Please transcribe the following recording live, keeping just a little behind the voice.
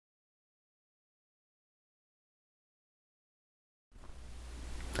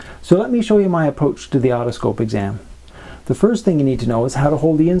So let me show you my approach to the otoscope exam. The first thing you need to know is how to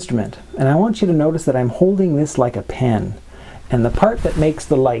hold the instrument. And I want you to notice that I'm holding this like a pen. And the part that makes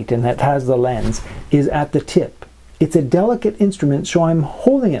the light and that has the lens is at the tip. It's a delicate instrument, so I'm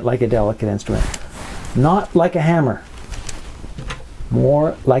holding it like a delicate instrument. Not like a hammer.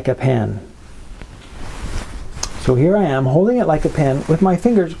 More like a pen. So here I am holding it like a pen with my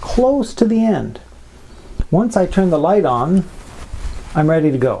fingers close to the end. Once I turn the light on, I'm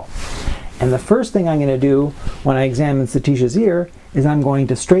ready to go. And the first thing I'm going to do when I examine Satish's ear is I'm going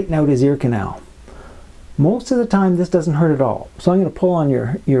to straighten out his ear canal. Most of the time this doesn't hurt at all. So I'm going to pull on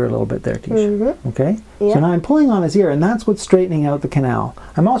your ear a little bit there, Tish. Okay? Yeah. So now I'm pulling on his ear, and that's what's straightening out the canal.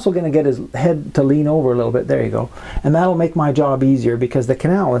 I'm also going to get his head to lean over a little bit. There you go. And that'll make my job easier because the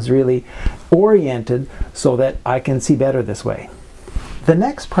canal is really oriented so that I can see better this way. The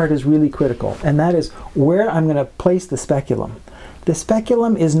next part is really critical, and that is where I'm going to place the speculum. The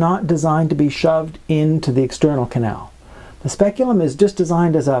speculum is not designed to be shoved into the external canal. The speculum is just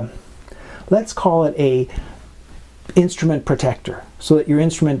designed as a, let's call it a instrument protector, so that your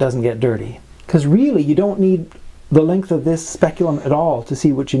instrument doesn't get dirty. Because really you don't need the length of this speculum at all to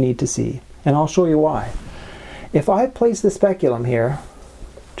see what you need to see. And I'll show you why. If I place the speculum here,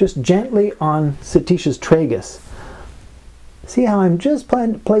 just gently on Satish's tragus, see how I'm just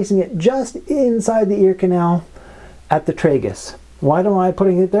placing it just inside the ear canal at the tragus. Why am I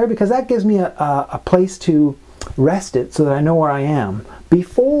putting it there? Because that gives me a place to rest it so that I know where I am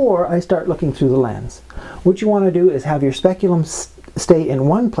before I start looking through the lens. What you want to do is have your speculum stay in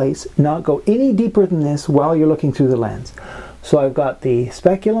one place, not go any deeper than this while you're looking through the lens. So I've got the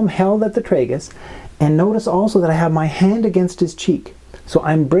speculum held at the tragus, and notice also that I have my hand against his cheek. So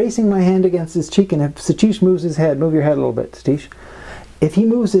I'm bracing my hand against his cheek, and if Satish moves his head, move your head a little bit, Satish. If he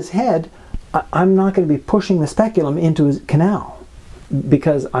moves his head, I'm not going to be pushing the speculum into his canal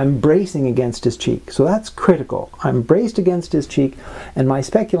because I'm bracing against his cheek. So that's critical. I'm braced against his cheek, and my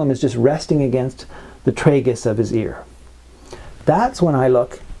speculum is just resting against the tragus of his ear. That's when I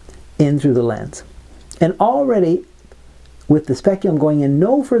look in through the lens. And already, with the speculum going in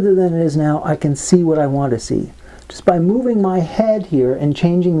no further than it is now, I can see what I want to see. Just by moving my head here and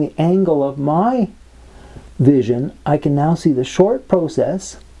changing the angle of my vision, I can now see the short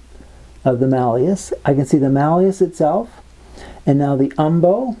process of the malleus. I can see the malleus itself, and now the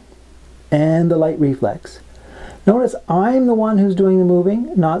umbo and the light reflex. Notice I'm the one who's doing the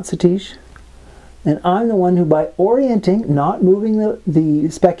moving, not Satish. And I'm the one who, by orienting, not moving the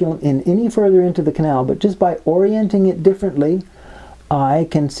speculum in any further into the canal, but just by orienting it differently, I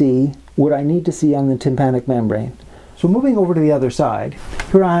can see what I need to see on the tympanic membrane. So moving over to the other side,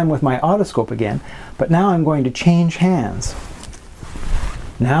 here I am with my otoscope again, but now I'm going to change hands.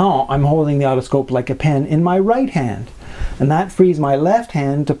 Now I'm holding the otoscope like a pen in my right hand, and that frees my left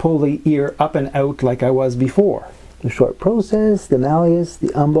hand to pull the ear up and out like I was before. The short process, the malleus, the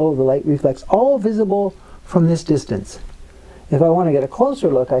umbo, the light reflex, all visible from this distance. If I want to get a closer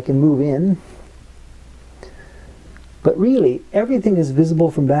look, I can move in. But really, everything is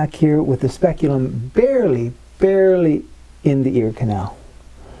visible from back here with the speculum barely in the ear canal.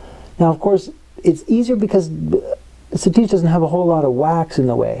 Now, of course, it's easier because Satish doesn't have a whole lot of wax in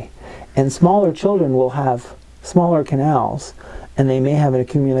the way. And smaller children will have smaller canals, and they may have an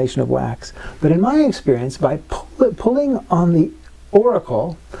accumulation of wax. But in my experience, by pulling on the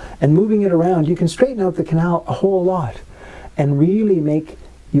auricle and moving it around, you can straighten out the canal a whole lot and really make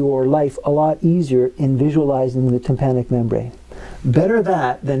your life a lot easier in visualizing the tympanic membrane. Better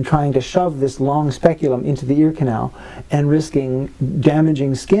that than trying to shove this long speculum into the ear canal and risking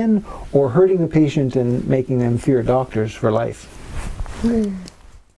damaging skin or hurting the patient and making them fear doctors for life.